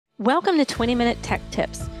Welcome to 20-Minute Tech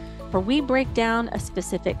Tips, where we break down a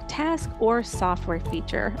specific task or software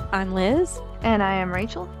feature. I'm Liz. And I am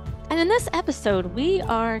Rachel. And in this episode, we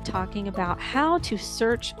are talking about how to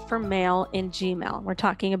search for mail in Gmail. We're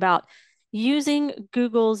talking about using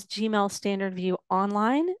Google's Gmail standard view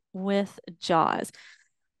online with JAWS.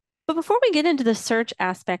 But before we get into the search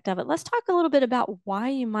aspect of it, let's talk a little bit about why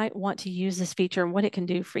you might want to use this feature and what it can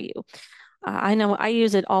do for you. I know I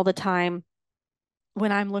use it all the time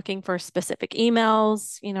when I'm looking for specific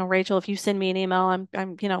emails. Rachel, if you send me an email,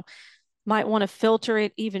 I'm might want to filter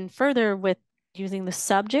it even further with using the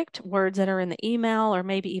subject, words that are in the email, or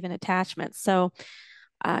maybe even attachments. So,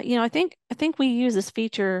 I think we use this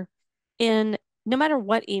feature in no matter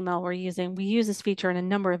what email we're using, we use this feature in a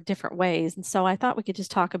number of different ways. And so I thought we could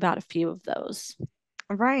just talk about a few of those.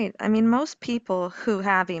 Right. I mean, most people who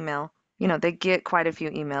have email, they get quite a few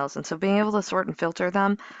emails. And so being able to sort and filter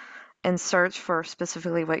them and search for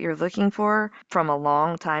specifically what you're looking for from a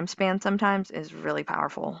long time span sometimes is really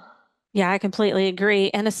powerful. Yeah, I completely agree.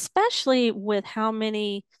 And especially with how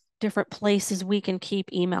many different places we can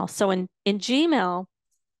keep email. So in Gmail,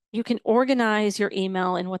 you can organize your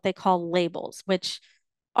email in what they call labels, which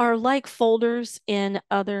are like folders in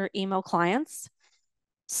other email clients.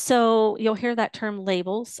 So you'll hear that term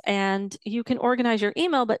labels, and you can organize your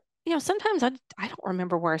email, but sometimes I don't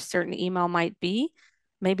remember where a certain email might be.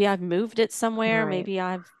 Maybe I've moved it somewhere, Right. maybe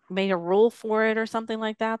I've made a rule for it or something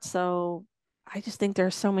like that. So I just think there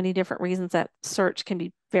are so many different reasons that search can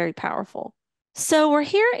be very powerful. So we're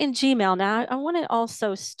here in Gmail now. I want to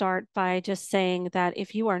also start by just saying that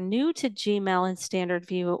if you are new to Gmail in standard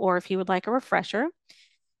view, or if you would like a refresher,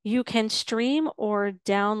 you can stream or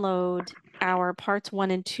download our parts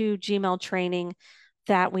 1 and 2 Gmail training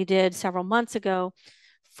that we did several months ago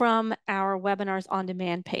from our webinars on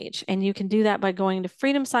demand page. And you can do that by going to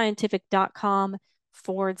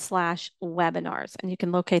freedomscientific.com/webinars. And you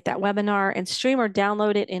can locate that webinar and stream or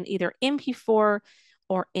download it in either MP4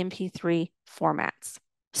 or MP3 formats.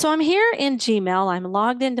 So I'm here in Gmail. I'm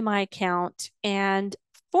logged into my account, and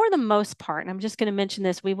for the most part, and I'm just going to mention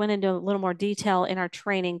this, we went into a little more detail in our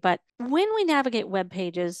training, but when we navigate web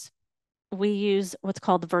pages, we use what's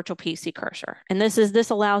called the virtual PC cursor. And this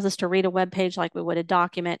allows us to read a web page like we would a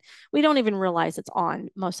document. We don't even realize it's on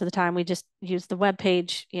most of the time. We just use the web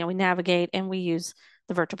page, we navigate and we use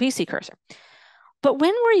the virtual PC cursor. But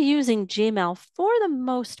when we're using Gmail, for the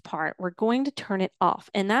most part, we're going to turn it off.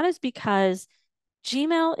 And that is because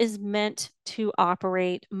Gmail is meant to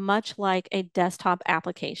operate much like a desktop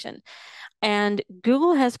application. And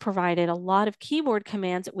Google has provided a lot of keyboard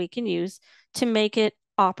commands that we can use to make it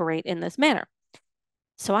operate in this manner.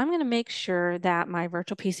 So I'm going to make sure that my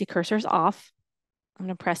virtual PC cursor is off. I'm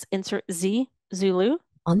going to press Insert Z, Zulu.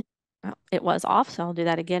 On. Oh, it was off, so I'll do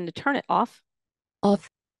that again to turn it off.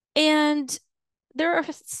 Off. And there are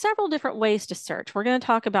several different ways to search. We're going to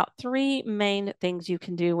talk about 3 main things you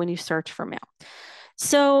can do when you search for mail.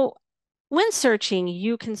 So when searching,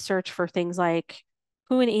 you can search for things like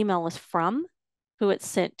who an email is from, who it's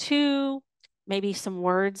sent to, maybe some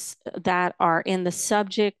words that are in the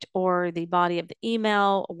subject or the body of the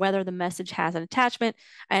email, whether the message has an attachment,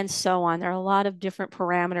 and so on. There are a lot of different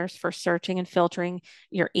parameters for searching and filtering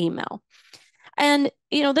your email. And,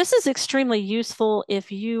 this is extremely useful if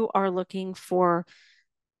you are looking for,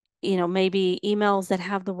 maybe emails that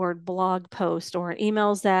have the word blog post, or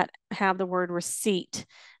emails that have the word receipt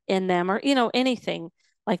in them, or, anything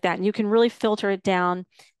like that. And you can really filter it down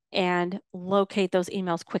and locate those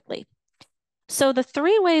emails quickly. So the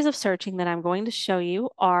 3 ways of searching that I'm going to show you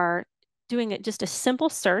are doing it just a simple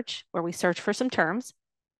search where we search for some terms,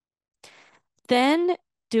 then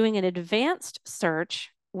doing an advanced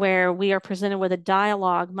search where we are presented with a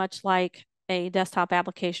dialog, much like a desktop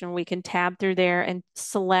application where we can tab through there and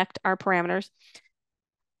select our parameters.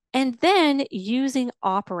 And then using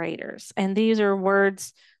operators. And these are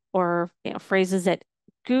words or phrases that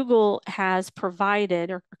Google has provided,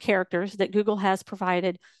 or characters that Google has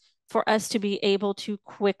provided for us to be able to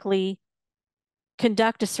quickly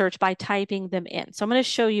conduct a search by typing them in. So I'm going to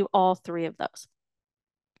show you all 3 of those.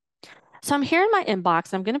 So I'm here in my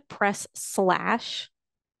inbox. I'm going to press /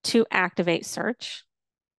 to activate search.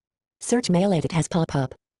 Search mail edit has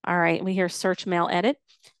pop-up. All right, we hear search mail edit.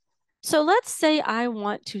 So let's say I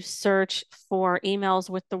want to search for emails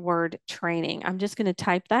with the word training. I'm just going to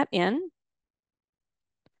type that in,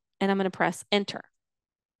 and I'm going to press enter.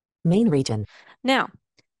 Main region. Now,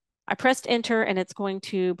 I pressed enter, and it's going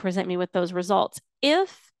to present me with those results.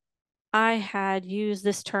 If I had used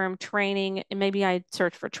this term training, and maybe I'd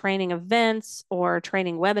search for training events or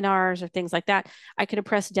training webinars or things like that, I could have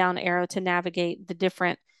pressed down arrow to navigate the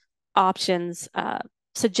different options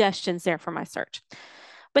suggestions there for my search.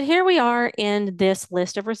 But here we are in this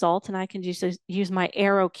list of results, and I can just use my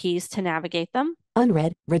arrow keys to navigate them.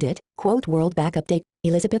 Unread, Reddit, quote world back update,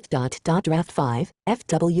 Elizabeth draft 5,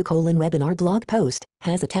 FW webinar blog post,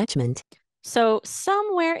 has attachment. So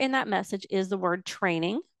somewhere in that message is the word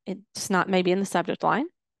training. It's not maybe in the subject line.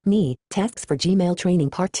 Me, tasks for Gmail training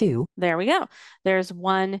part 2. There we go. There's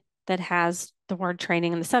one that has the word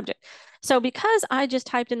training in the subject. So because I just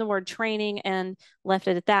typed in the word training and left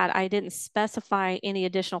it at that, I didn't specify any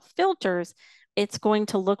additional filters. It's going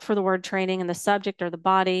to look for the word training in the subject or the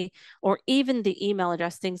body or even the email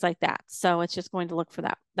address, things like that. So it's just going to look for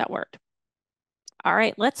that word. All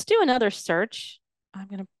right, let's do another search. I'm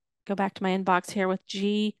going to go back to my inbox here with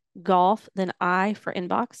G golf, then I for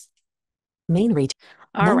inbox. Main region.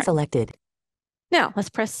 None selected. Now let's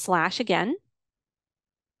press slash again.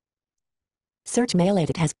 Search mail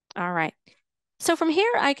edit has. All right. So from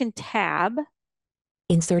here, I can tab.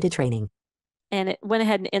 Inserted training. And it went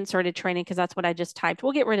ahead and inserted training because that's what I just typed.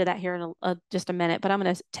 We'll get rid of that here in just a minute, but I'm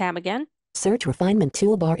going to tab again. Search refinement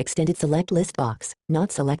toolbar extended select list box.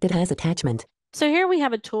 Not selected has attachment. So here we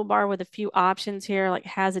have a toolbar with a few options here, like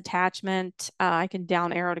has attachment. I can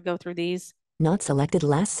down arrow to go through these. Not selected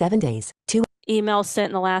last 7 days. 2 emails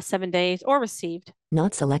sent in the last 7 days or received.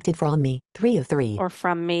 Not selected from me. 3 of 3. Or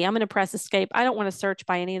from me. I'm going to press escape. I don't want to search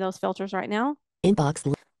by any of those filters right now.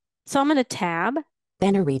 Inbox. So I'm going to tab.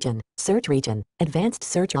 Banner region. Search region. Advanced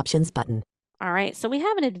search options button. All right. So we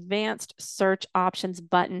have an advanced search options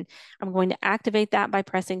button. I'm going to activate that by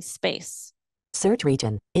pressing space. Search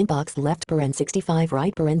region. Inbox left paren 65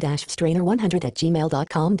 right paren dash strainer 100 at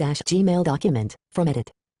gmail.com dash gmail document. From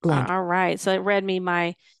edit. Blank. All right. So it read me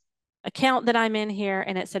my account that I'm in here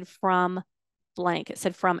and it said from blank. It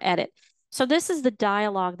said from edit. So this is the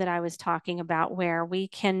dialogue that I was talking about where we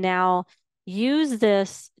can now use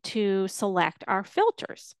this to select our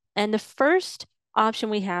filters. And the first option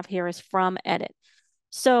we have here is from edit.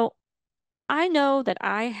 So I know that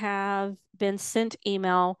I have been sent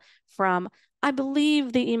email from, I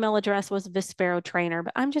believe the email address was Vispero Trainer,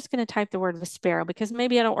 but I'm just going to type the word Vispero because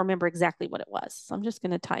maybe I don't remember exactly what it was. So I'm just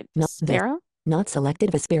going to type Vispero. Not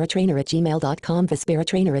selected Visperatrainer at gmail.com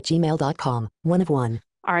Visperatrainer at gmail.com. 1 of 1.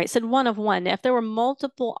 All right, it said 1 of 1. If there were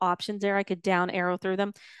multiple options there, I could down arrow through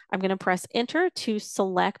them. I'm going to press enter to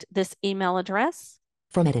select this email address.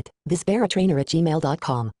 From edit, Visperatrainer at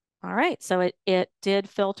gmail.com. All right, so it did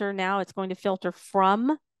filter now. It's going to filter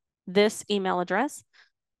from this email address.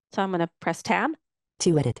 So I'm going to press tab.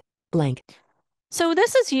 To edit, blank. So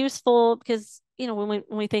this is useful because, you know, when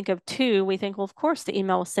we think of to, we think, well, of course the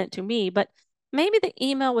email was sent to me, but maybe the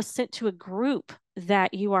email was sent to a group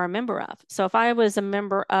that you are a member of. So if I was a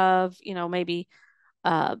member of, you know, maybe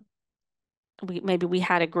we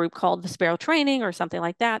had a group called the Sparrow Training or something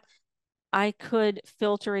like that, I could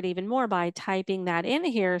filter it even more by typing that in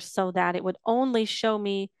here so that it would only show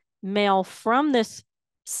me mail from this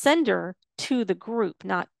sender to the group,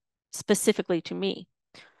 not specifically to me.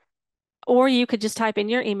 Or you could just type in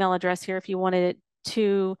your email address here if you wanted it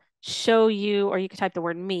to show you, or you could type the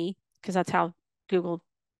word me, because that's how Google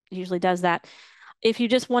usually does that. If you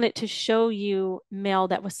just want it to show you mail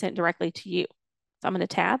that was sent directly to you. So I'm going to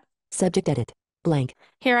tab. Subject edit, blank.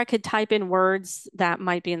 Here I could type in words that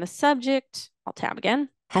might be in the subject. I'll tab again.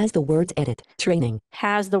 Has the words edit, training.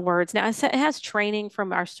 Has the words. Now it has training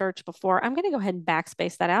from our search before. I'm going to go ahead and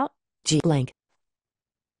backspace that out. G blank.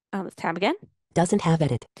 Let's tab again. Doesn't have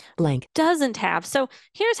edit, blank. Doesn't have. So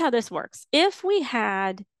here's how this works. If we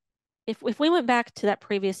went back to that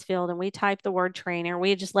previous field and we typed the word trainer, we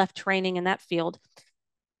had just left training in that field,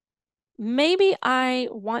 maybe I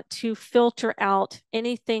want to filter out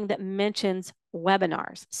anything that mentions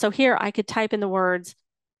webinars. So here I could type in the words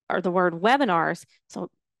or the word webinars. So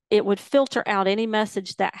it would filter out any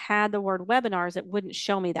message that had the word webinars. It wouldn't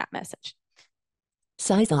show me that message.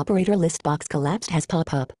 Size operator list box collapsed has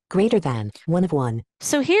pop-up, greater than, 1 of 1.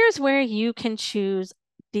 So here's where you can choose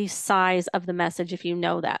the size of the message if you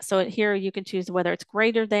know that. So here you can choose whether it's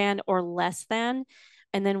greater than or less than,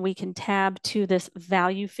 and then we can tab to this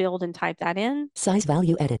value field and type that in. Size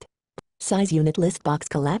value edit. Size unit list box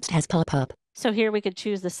collapsed has pop-up. So here we could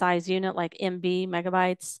choose the size unit like MB,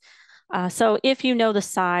 megabytes. So if you know the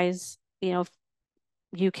size, you know,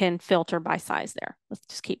 you can filter by size there. Let's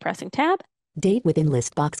just keep pressing tab. Date within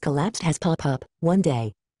list box collapsed has pop-up, 1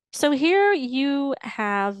 day. So here you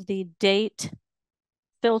have the date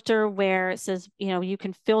filter where it says, you know, you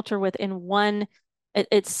can filter within one,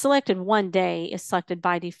 it's selected 1 day is selected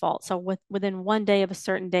by default. So within 1 day of a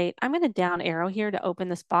certain date, I'm going to down arrow here to open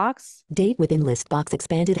this box. Date within list box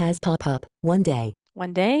expanded has pop-up, 1 day.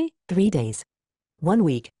 1 day. 3 days. 1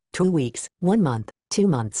 week, 2 weeks, 1 month. 2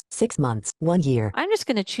 months, 6 months, 1 year. I'm just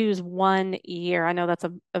going to choose 1 year. I know that's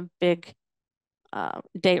a big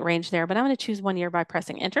date range there, but I'm going to choose 1 year by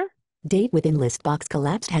pressing enter. Date within list box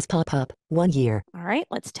collapsed has pop up, 1 year. All right,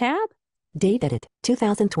 let's tab. Date edit,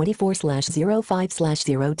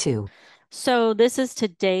 2024/05/02. So this is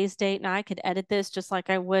today's date. Now I could edit this just like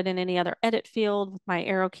I would in any other edit field with my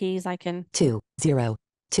arrow keys. I can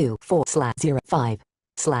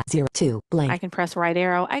 2024/05/02 blank. I can press right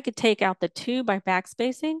arrow. I could take out the 2 by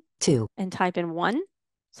backspacing 2. and type in 1.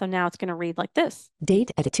 So now it's going to read like this.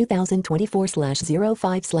 Date edit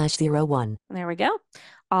 2024/05/01. There we go.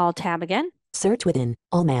 I'll tab again. Search within,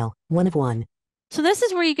 all mail, 1 of 1. So this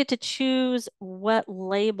is where you get to choose what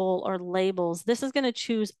label or labels. This is going to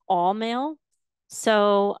choose all mail.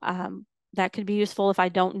 So that could be useful if I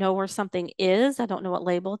don't know where something is. I don't know what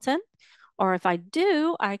label it's in. Or if I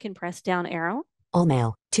do, I can press down arrow. All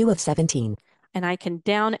mail, 2 of 17. And I can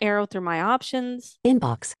down arrow through my options.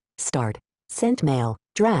 Inbox, start, sent mail,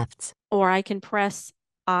 drafts. Or I can press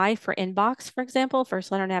I for inbox, for example,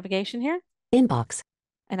 first letter navigation here. Inbox.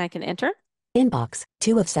 And I can enter. Inbox,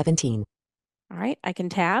 2 of 17. All right, I can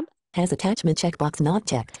tab. Has attachment checkbox not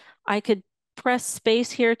checked. I could press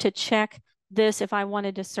space here to check this if I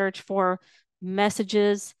wanted to search for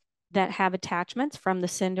messages that have attachments from the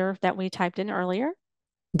sender that we typed in earlier.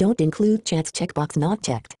 Don't include chats checkbox not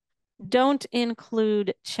checked. Don't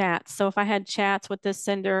include chats. So if I had chats with this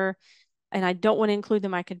sender and I don't want to include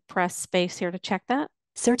them, I could press space here to check that.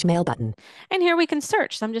 Search mail button. And here we can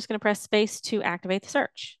search. So I'm just going to press space to activate the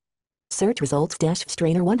search. Search results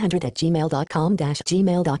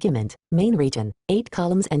strainer100@gmail.com-gmail document. Main region, 8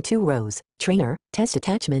 columns and 2 rows. Trainer, test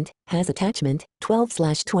attachment, has attachment,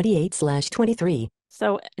 12/28/23.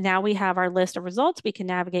 So now we have our list of results. We can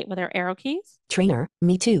navigate with our arrow keys. Trainer,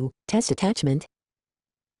 me too, test attachment.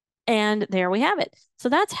 And there we have it. So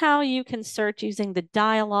that's how you can search using the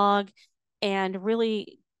dialogue and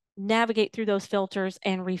really navigate through those filters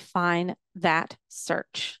and refine that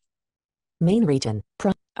search. Main region.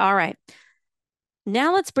 All right.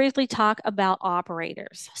 Now let's briefly talk about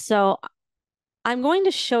operators. So I'm going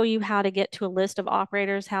to show you how to get to a list of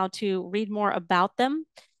operators, how to read more about them.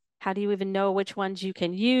 How do you even know which ones you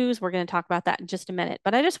can use? We're going to talk about that in just a minute,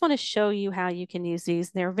 but I just want to show you how you can use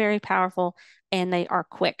these. They're very powerful and they are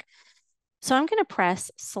quick. So I'm going to press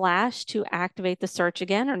 / to activate the search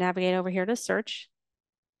again, or navigate over here to search.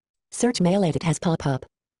 Search mail edit has pop up.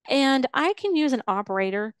 And I can use an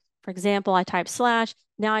operator. For example, I type /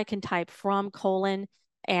 now I can type from :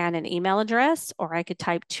 and an email address, or I could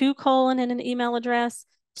type to : and an email address,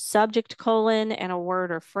 subject : and a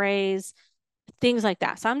word or phrase, things like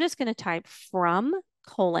that. So I'm just going to type from :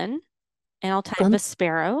 and I'll type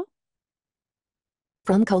Vespero.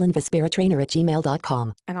 From : Vespero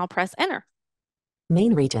trainer@gmail.com. And I'll press enter.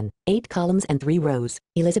 Main region, 8 columns and 3 rows.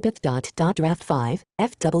 Elizabeth draft 5,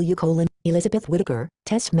 FW : Elizabeth Whitaker,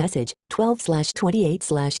 test message,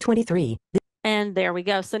 12/28/23. And there we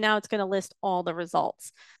go. So now it's going to list all the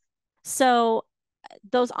results. So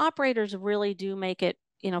those operators really do make it,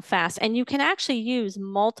 fast. And you can actually use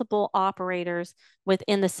multiple operators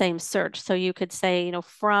within the same search. So you could say,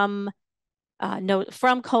 from : no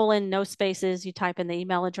spaces, you type in the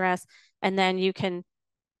email address, and then you can,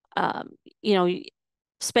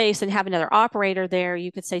 space and have another operator there.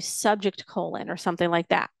 You could say subject : or something like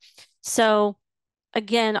that. So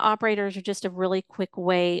again, operators are just a really quick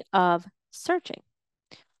way of searching.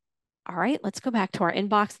 All right, let's go back to our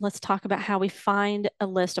inbox. Let's talk about how we find a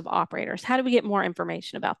list of operators. How do we get more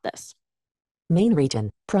information about this? Main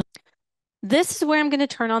region. This is where I'm going to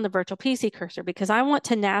turn on the virtual PC cursor because I want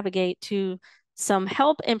to navigate to some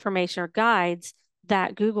help information or guides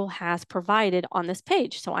that Google has provided on this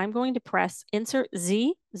page. So I'm going to press Insert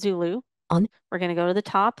Z, Zulu. On. We're going to go to the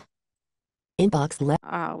top. Inbox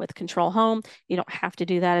left. With Control Home. You don't have to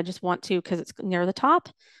do that. I just want to because it's near the top.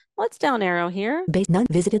 Let's down arrow here. Base none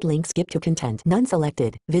visited link skip to content. None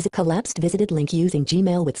selected. Visit collapsed visited link using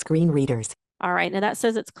Gmail with screen readers. All right, now that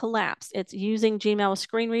says it's collapsed. It's using Gmail with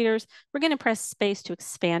screen readers. We're going to press space to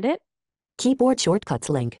expand it. Keyboard shortcuts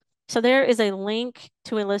link. So there is a link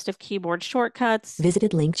to a list of keyboard shortcuts.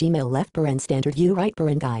 Visited link Gmail left standard view right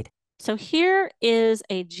guide. So here is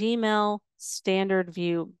a Gmail standard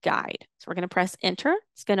view guide. So we're going to press enter.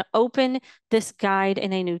 It's going to open this guide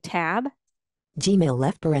in a new tab. Gmail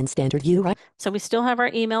left standard view right. So we still have our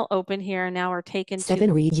email open here. And now we're taken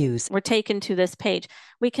 7 read use. We're taken to this page.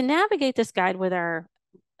 We can navigate this guide with our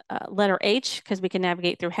letter H because we can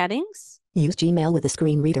navigate through headings. Use Gmail with a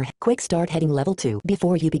screen reader. Quick start heading level 2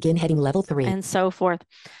 before you begin heading level 3. And so forth.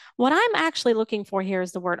 What I'm actually looking for here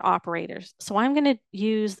is the word operators. So I'm going to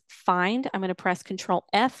use find. I'm going to press Control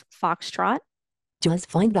F, Foxtrot. Just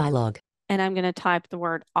find dialog. And I'm going to type the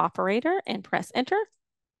word operator and press enter.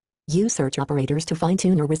 Use search operators to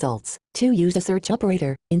fine-tune your results. To use a search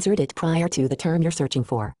operator, insert it prior to the term you're searching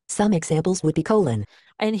for. Some examples would be colon.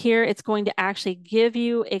 And here it's going to actually give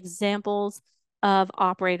you examples of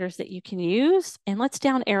operators that you can use. And let's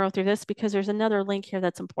down arrow through this because there's another link here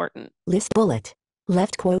that's important. List bullet.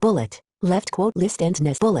 Left quote bullet. Left quote list and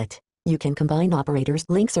nest bullet. You can combine operators.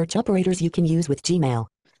 Link search operators you can use with Gmail.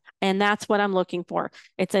 And that's what I'm looking for.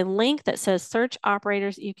 It's a link that says search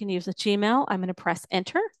operators you can use with Gmail. I'm going to press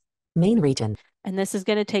enter. Main region. And this is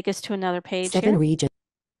going to take us to another page 7 here. region.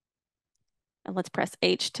 And let's press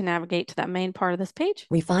H to navigate to that main part of this page.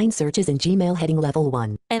 Refine searches in Gmail heading level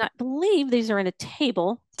 1. And I believe these are in a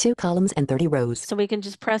table. 2 columns and 30 rows. So we can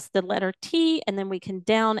just press the letter T and then we can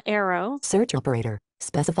down arrow. Search operator.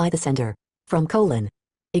 Specify the sender. From colon.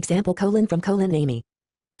 Example colon from colon Amy.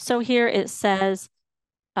 So here it says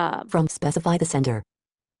from specify the sender.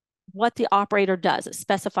 What the operator does. It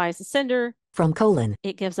specifies the sender. From colon.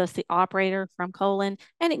 It gives us the operator from colon,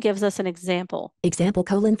 and it gives us an example. Example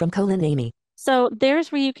colon from colon Amy. So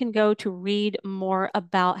there's where you can go to read more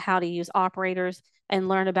about how to use operators and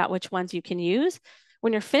learn about which ones you can use.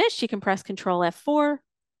 When you're finished, you can press Control F4.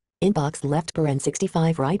 Inbox left paren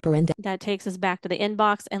 65 right paren down. That takes us back to the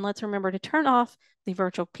inbox. And let's remember to turn off the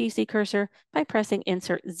virtual PC cursor by pressing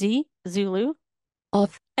Insert Z, Zulu.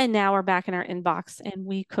 Off. And now we're back in our inbox and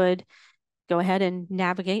we could go ahead and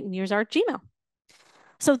navigate and use our Gmail.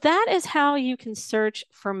 So that is how you can search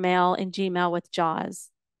for mail in Gmail with JAWS.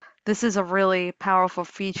 This is a really powerful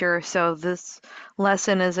feature, so this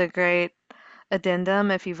lesson is a great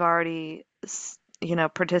addendum if you've already,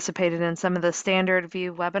 participated in some of the standard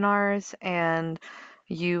view webinars and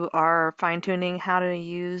you are fine-tuning how to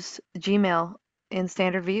use Gmail in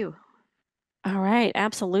standard view. All right,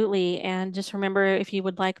 absolutely. And just remember, if you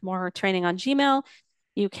would like more training on Gmail,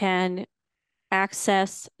 you can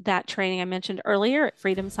access that training I mentioned earlier at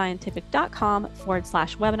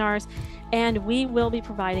freedomscientific.com/webinars. And we will be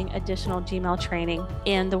providing additional Gmail training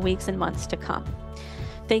in the weeks and months to come.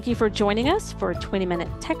 Thank you for joining us for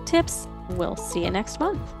 20-minute tech tips. We'll see you next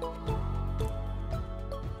month.